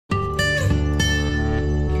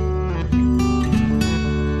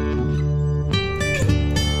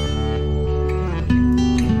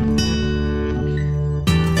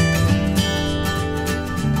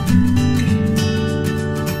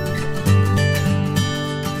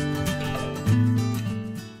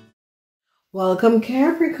Welcome,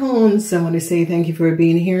 Capricorns. I want to say thank you for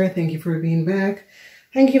being here. Thank you for being back.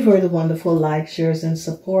 Thank you for the wonderful likes, shares, and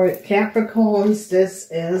support. Capricorns,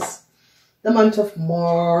 this is the month of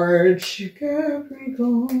March.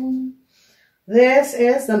 Capricorn. This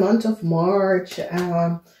is the month of March.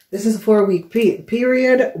 This is a 4-week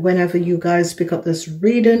period. Whenever you guys pick up this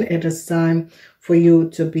reading, it is time for you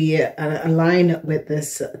to be aligned with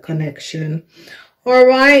this connection. All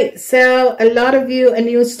right, so a lot of you, a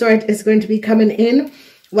new start is going to be coming in.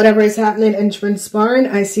 Whatever is happening and transpiring,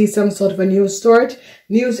 I see some sort of a new start.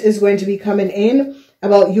 News is going to be coming in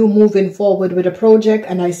about you moving forward with a project,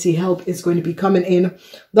 and I see help is going to be coming in.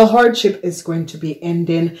 The hardship is going to be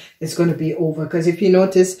ending. It's going to be over, because if you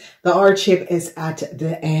notice, the hardship is at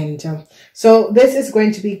the end. So this is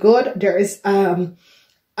going to be good. There is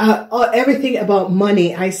everything about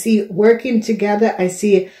money. I see working together. I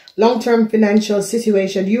see long-term financial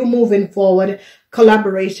situation, you moving forward,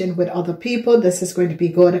 collaboration with other people. This is going to be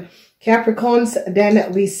good, Capricorns.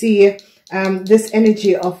 Then we see this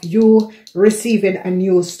energy of you receiving a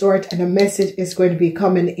new start, and a message is going to be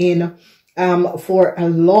coming in for a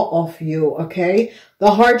lot of you. Okay,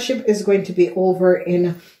 the hardship is going to be over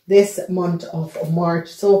in this month of March.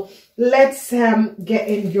 So let's get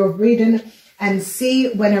in your reading and see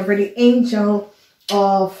whenever the angel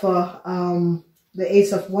of the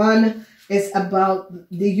Ace of Wands is about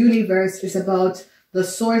the universe, is about the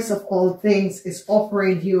source of all things, is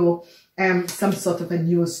offering you some sort of a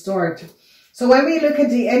new start. So when we look at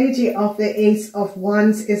the energy of the Ace of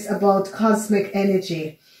Wands, it's about cosmic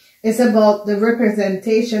energy. It's about the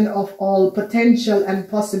representation of all potential and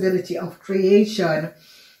possibility of creation.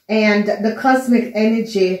 And the cosmic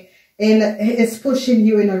energy is pushing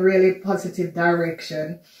you in a really positive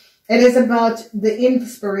direction. It is about the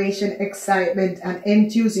inspiration, excitement, and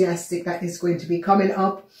enthusiastic that is going to be coming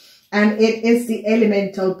up. And it is the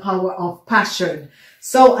elemental power of passion.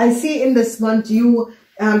 So I see in this month, you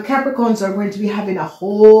Capricorns are going to be having a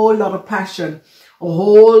whole lot of passion. A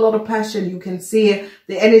whole lot of passion. You can see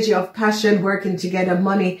the energy of passion working together,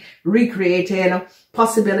 money, recreating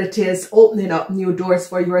possibilities, opening up new doors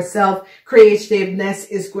for yourself. Creativeness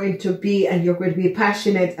is going to be, and you're going to be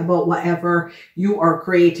passionate about whatever you are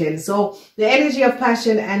creating. So the energy of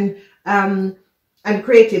passion and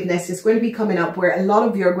creativeness is going to be coming up, where a lot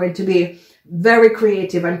of you are going to be very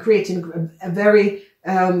creative and creating a very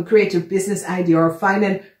creative business idea, or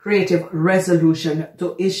finding creative resolution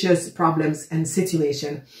to issues, problems, and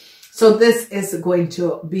situation. So this is going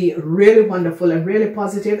to be really wonderful and really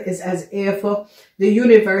positive. It's as if the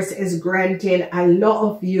universe is granting a lot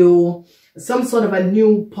of you some sort of a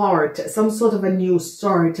new part, some sort of a new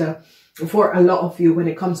start for a lot of you when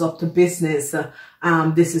it comes up to business.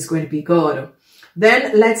 This is going to be good.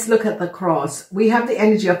 Then let's look at the cross. We have the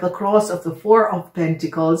energy of the cross, of the Four of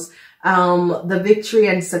Pentacles, the victory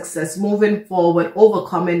and success, moving forward,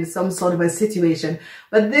 overcoming some sort of a situation.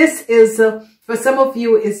 But this is, for some of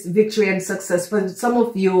you, is victory and success. For some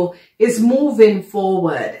of you, is moving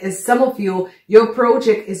forward. As some of you, your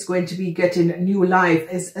project is going to be getting new life.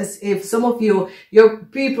 As if some of you, your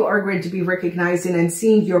people are going to be recognizing and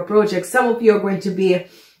seeing your project. Some of you are going to be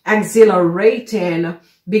exhilarating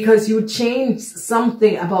because you changed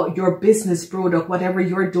something about your business product, whatever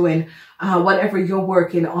you're doing, whatever you're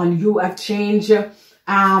working on. You have changed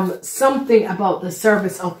something about the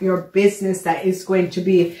service of your business that is going to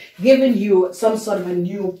be giving you some sort of a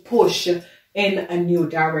new push in a new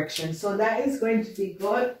direction. So that is going to be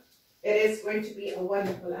good. It is going to be a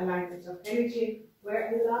wonderful alignment of energy, where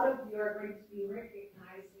a lot of you are going to be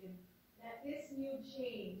recognizing that this new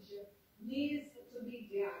change needs to be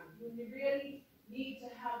done. You really need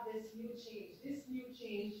to have this new change. This new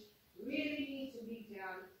change really needs to be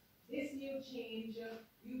done. This new change,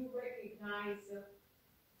 you recognize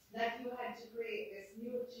that you had to create this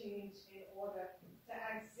new change in order to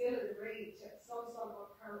accelerate some sort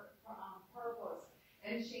of purpose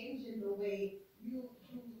and changing the way you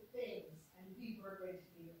do things, and people are going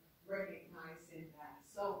to be recognizing that.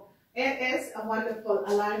 So it is a wonderful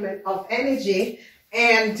alignment of energy.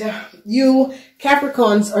 And you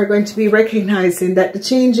Capricorns are going to be recognizing that the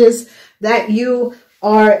changes that you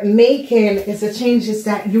are making is the changes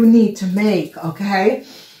that you need to make, okay?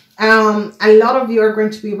 A lot of you are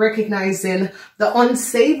going to be recognizing the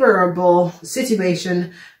unfavorable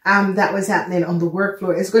situation that was happening on the work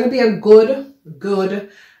floor. It's going to be a good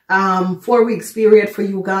 4 weeks period for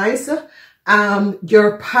you guys.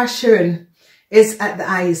 Your passion is at the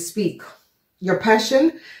highest peak. Your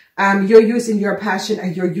passion, you're using your passion,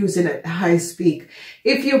 and you're using it at highest peak.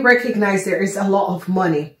 If you recognize there is a lot of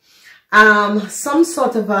money, some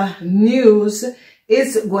sort of a news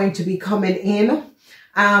is going to be coming in.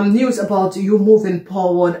 news about you moving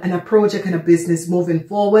forward and a project and a business moving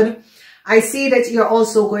forward. I see that you're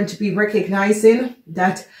also going to be recognizing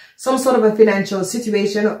that some sort of a financial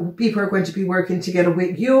situation, people are going to be working together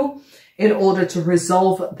with you in order to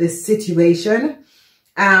resolve this situation.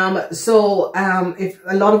 If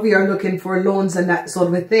a lot of you are looking for loans and that sort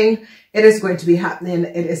of a thing, it is going to be happening.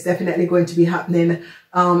 It is definitely going to be happening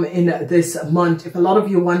in this month. If a lot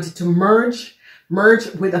of you wanted to merge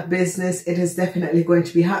with a business, it is definitely going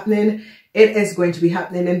to be happening. It is going to be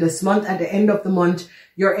happening in this month. At the end of the month,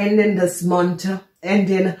 you're ending this month,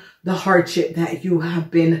 ending the hardship that you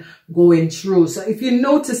have been going through. So if you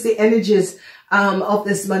notice the energies of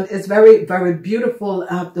this month, it's very, very beautiful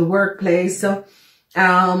at the workplace.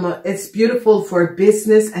 It's beautiful for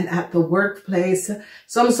business and at the workplace.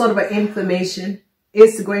 Some sort of information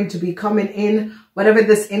is going to be coming in. Whatever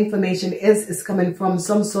this information is coming from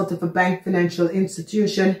some sort of a bank, financial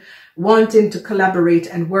institution wanting to collaborate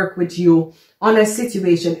and work with you on a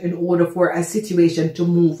situation in order for a situation to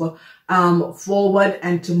move forward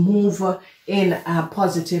and to move in a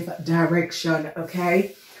positive direction.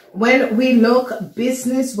 Okay. When we look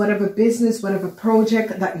business, whatever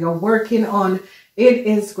project that you're working on, it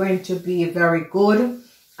is going to be very good.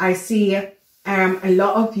 I see a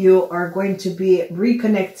lot of you are going to be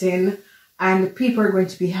reconnecting and people are going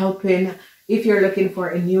to be helping. If you're looking for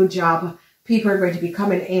a new job, people are going to be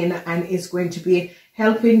coming in and is going to be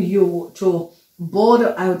helping you to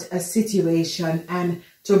border out a situation and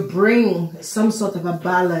to bring some sort of a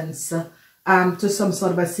balance to some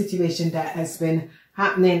sort of a situation that has been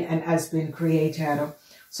happening and has been created.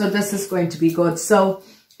 So this is going to be good. So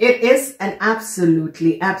it is an absolutely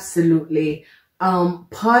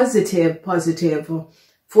positive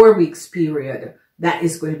 4 weeks period that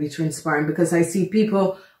is going to be transpiring, because I see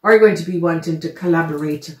people are going to be wanting to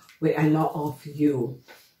collaborate with a lot of you.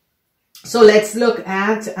 So let's look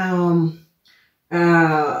at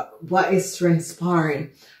what is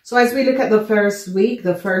transpiring. So as we look at the first week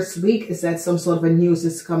is that some sort of a news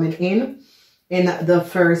is coming in the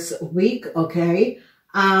first week, okay?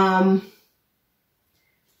 And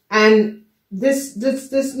this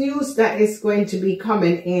news that is going to be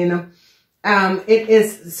coming in, it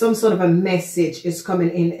is some sort of a message is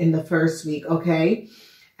coming in the first week, okay?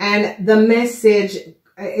 And the message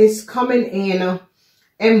is coming in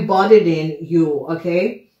embodied in you,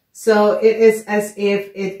 okay? So it is as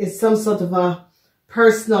if it is some sort of a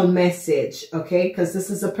personal message, okay? Because this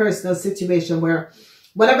is a personal situation where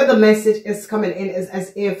whatever the message is coming in is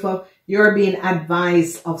as if you're being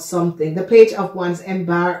advised of something. The Page of Wands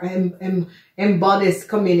embodies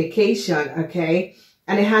communication, okay?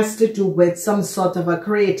 And it has to do with some sort of a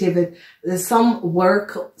creativity, some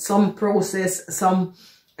work, some process, some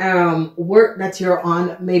work that you're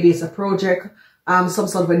on. Maybe it's a project, some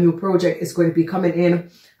sort of a new project is going to be coming in.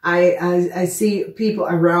 I see people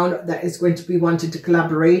around that is going to be wanting to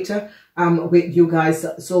collaborate with you guys.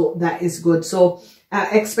 So that is good. So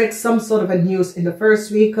expect some sort of a news in the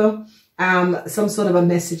first week. Some sort of a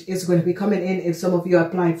message is going to be coming in. If some of you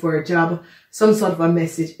applied for a job, some sort of a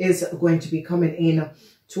message is going to be coming in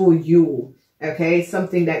to you. Okay,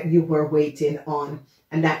 something that you were waiting on,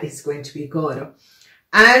 and that is going to be good.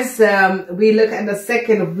 As we look at the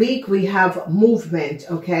second week, we have movement,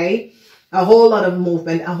 okay? A whole lot of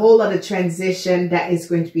movement, a whole lot of transition that is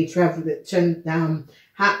going to be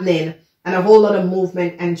happening, and a whole lot of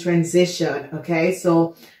movement and transition, okay?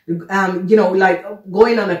 So, you know, like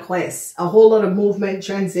going on a quest, a whole lot of movement,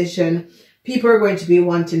 transition. People are going to be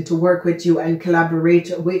wanting to work with you and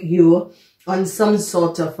collaborate with you on some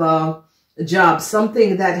sort of job.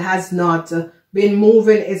 Something that has not been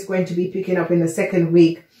moving is going to be picking up in the second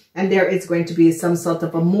week. And there is going to be some sort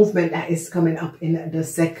of a movement that is coming up in the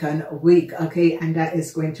second week, okay? And that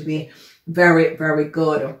is going to be very, very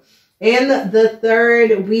good. In the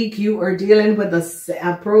third week, you are dealing with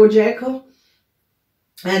a project.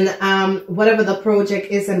 And whatever the project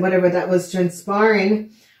is and whatever that was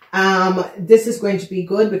transpiring, this is going to be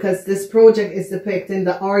good, because this project is depicting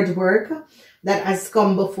the hard work that has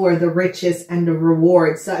come before the riches and the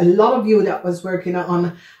rewards. So a lot of you that was working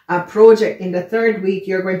on a project in the third week,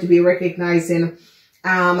 you're going to be recognizing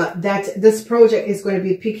that this project is going to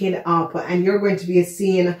be picking up, and you're going to be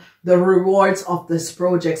seeing the rewards of this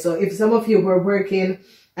project. So if some of you were working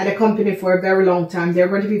at a company for a very long time, they're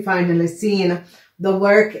going to be finally seeing the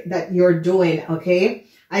work that you're doing, okay?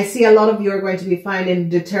 I see a lot of you are going to be finding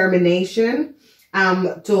determination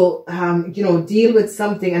to, you know, deal with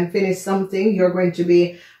something and finish something. You're going to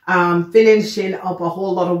be finishing up a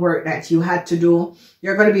whole lot of work that you had to do.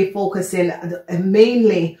 You're going to be focusing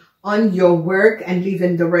mainly on your work and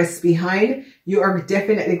leaving the rest behind. You are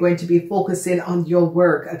definitely going to be focusing on your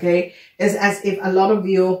work, okay? It's as if a lot of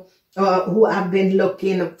you who have been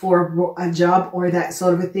looking for a job or that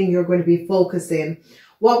sort of a thing, you're going to be focusing.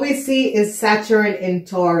 What we see is Saturn in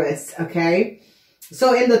Taurus, okay?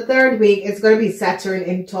 So in the third week, it's going to be Saturn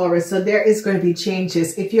in Taurus. So there is going to be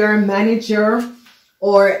changes. If you're a manager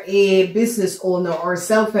or a business owner or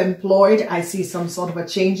self-employed, I see some sort of a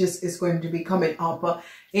changes is going to be coming up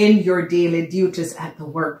in your daily duties at the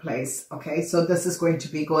workplace. Okay, so this is going to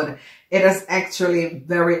be good. It is actually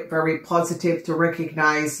very, very positive to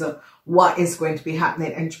recognize what is going to be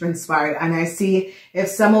happening and transpired. And I see if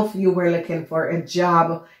some of you were looking for a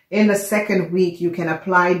job in the second week, you can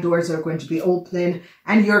apply. Doors are going to be opening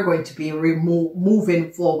and you're going to be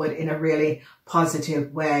moving forward in a really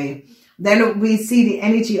positive way. Then we see the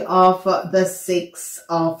energy of the Six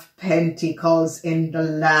of Pentacles in the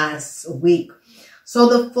last week. So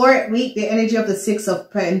the fourth week, the energy of the Six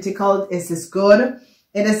of Pentacles is good.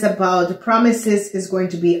 It is about promises is going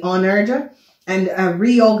to be honored and a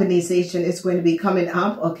reorganization is going to be coming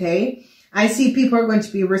up, okay? I see people are going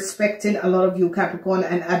to be respecting a lot of you, Capricorn,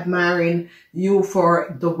 and admiring you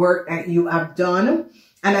for the work that you have done.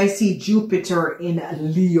 And I see Jupiter in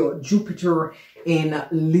Leo, Jupiter in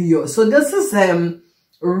Leo. So this is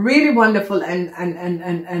really wonderful and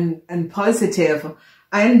positive.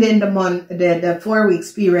 And then the 4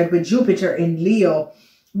 weeks period with Jupiter in Leo,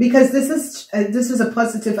 because this is a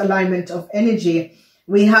positive alignment of energy.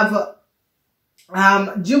 We have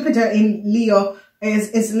Jupiter in Leo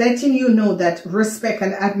is letting you know that respect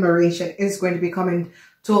and admiration is going to be coming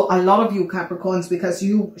to a lot of you Capricorns, because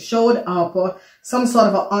you showed up some sort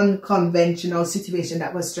of an unconventional situation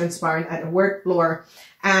that was transpiring at the work floor,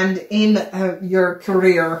 and in your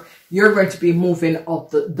career, you're going to be moving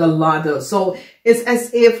up the ladder. So it's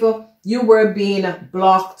as if you were being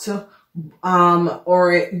blocked,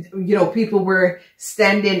 or, you know, people were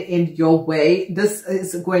standing in your way. This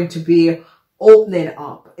is going to be opening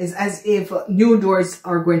up. It's as if new doors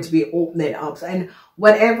are going to be opening up, and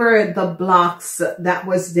whatever the blocks that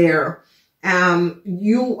was there,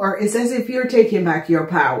 it's as if you're taking back your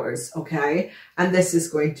powers, okay? And this is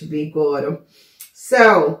going to be good.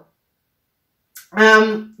 So,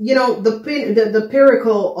 you know, the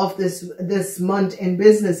pinnacle of this month in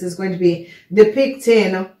business is going to be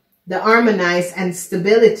depicting the harmonize and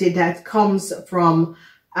stability that comes from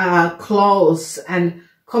close and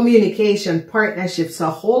communication, partnerships, a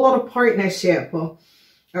whole lot of partnership.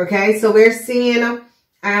 Okay, so we're seeing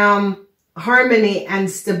harmony and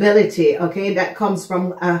stability, okay, that comes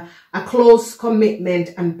from a close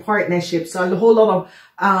commitment and partnership. So a whole lot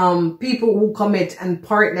of people who commit and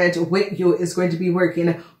partnered with you is going to be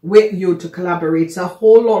working with you to collaborate. So a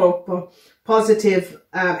whole lot of positive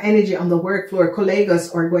energy on the work floor.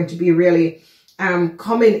 Colleagues are going to be really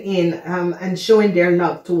coming in and showing their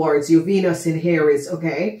love towards you. Venus in Aries,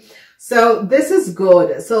 okay? So this is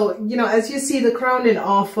good. So, you know, as you see the crowning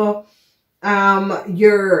of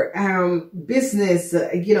your business,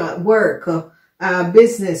 you know, work,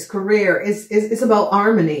 business, career, is about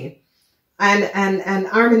harmony and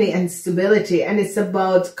harmony and stability. And it's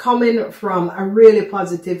about coming from a really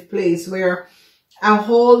positive place where a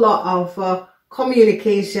whole lot of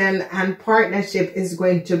communication and partnership is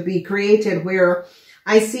going to be created, where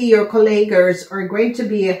I see your colleagues are going to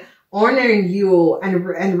be honoring you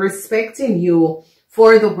and respecting you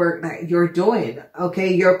for the work that you're doing.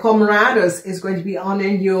 Okay, your comrades is going to be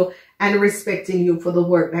honoring you and respecting you for the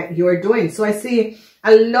work that you're doing. So I see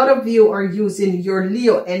a lot of you are using your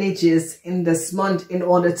Leo energies in this month in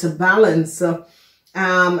order to balance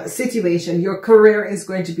situation. Your career is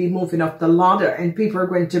going to be moving up the ladder, and people are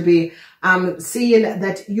going to be seeing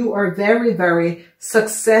that you are very, very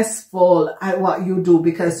successful at what you do,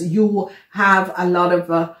 because you have a lot of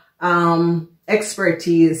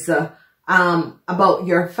expertise about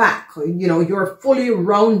your fact. You know, you're fully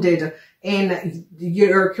rounded in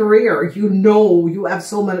your career. You know, you have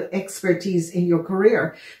so much expertise in your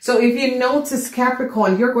career. So if you notice,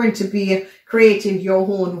 Capricorn, you're going to be creating your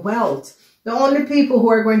own wealth. The only people who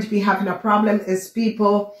are going to be having a problem is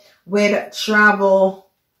people with travel,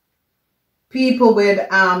 people with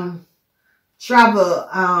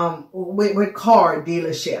with car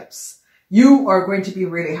dealerships. You are going to be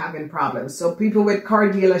really having problems. So people with car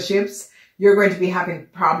dealerships, you're going to be having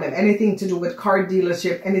problem. Anything to do with car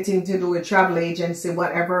dealership, anything to do with travel agency,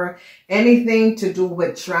 whatever, anything to do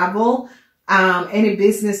with travel, any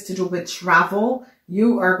business to do with travel,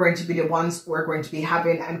 you are going to be the ones who are going to be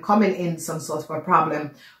having and coming in some sort of a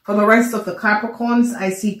problem. For the rest of the Capricorns,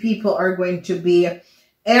 I see people are going to be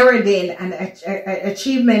eroding and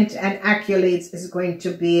achievement and accolades is going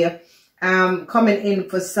to be coming in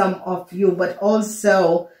for some of you, but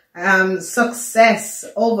also success,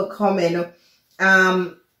 overcoming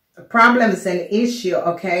problems and issue.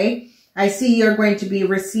 Okay, I see you're going to be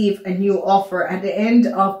receive a new offer at the end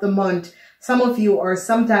of the month. Some of you, or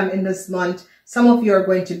sometime in this month, some of you are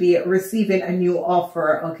going to be receiving a new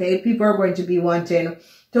offer. Okay, people are going to be wanting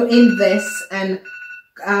to invest and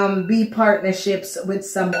be partnerships with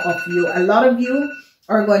some of you. A lot of you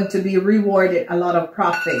are going to be rewarded a lot of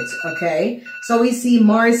profit. Okay, so we see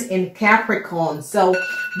Mars in Capricorn. So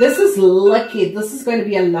this is lucky. This is going to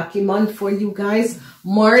be a lucky month for you guys.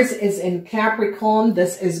 Mars is in Capricorn.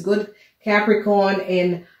 This is good. Capricorn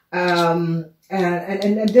in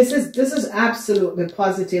and this is absolutely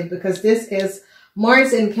positive, because this is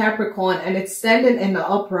Mars in Capricorn and it's standing in the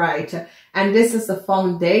upright, and this is the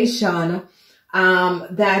foundation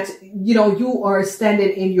that you are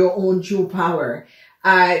standing in your own true power.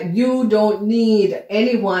 You don't need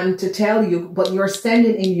anyone to tell you, but you're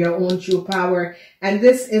standing in your own true power. And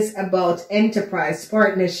this is about enterprise,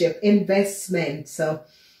 partnership, investment. So,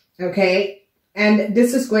 okay. And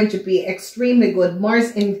this is going to be extremely good.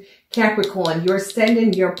 Mars in Capricorn, you're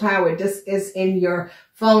standing your power. This is in your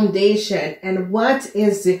foundation. And what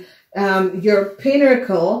is your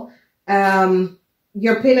pinnacle?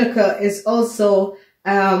 Your pinnacle is also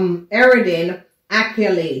eroding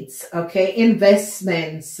accolades, okay,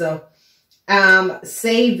 investments,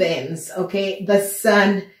 savings, okay, the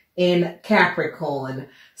sun in Capricorn.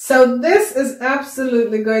 So this is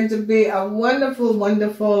absolutely going to be a wonderful,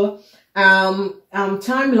 wonderful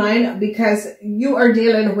timeline, because you are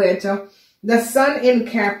dealing with the sun in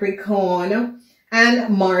Capricorn and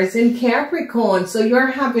Mars in Capricorn. So you're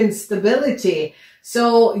having stability.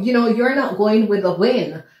 So, you're not going with a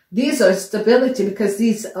win. These are stability, because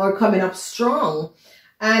these are coming up strong.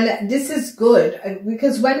 And this is good,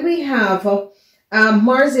 because when we have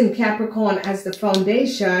Mars in Capricorn as the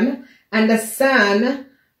foundation and the sun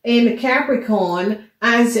in Capricorn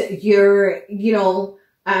as your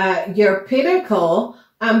pinnacle,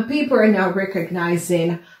 people are now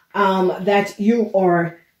recognizing that you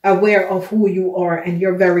are aware of who you are and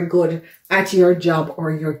you're very good at your job or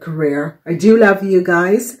your career. I do love you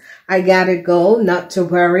guys. I gotta go, not to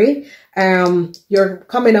worry. You're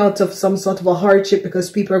coming out of some sort of a hardship, because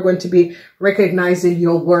people are going to be recognizing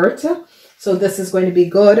your worth. So this is going to be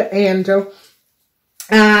good. And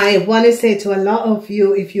I want to say to a lot of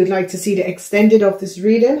you, if you'd like to see the extended of this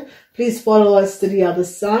reading, please follow us to the other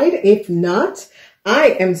side. If not,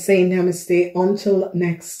 I am saying namaste until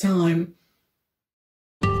next time.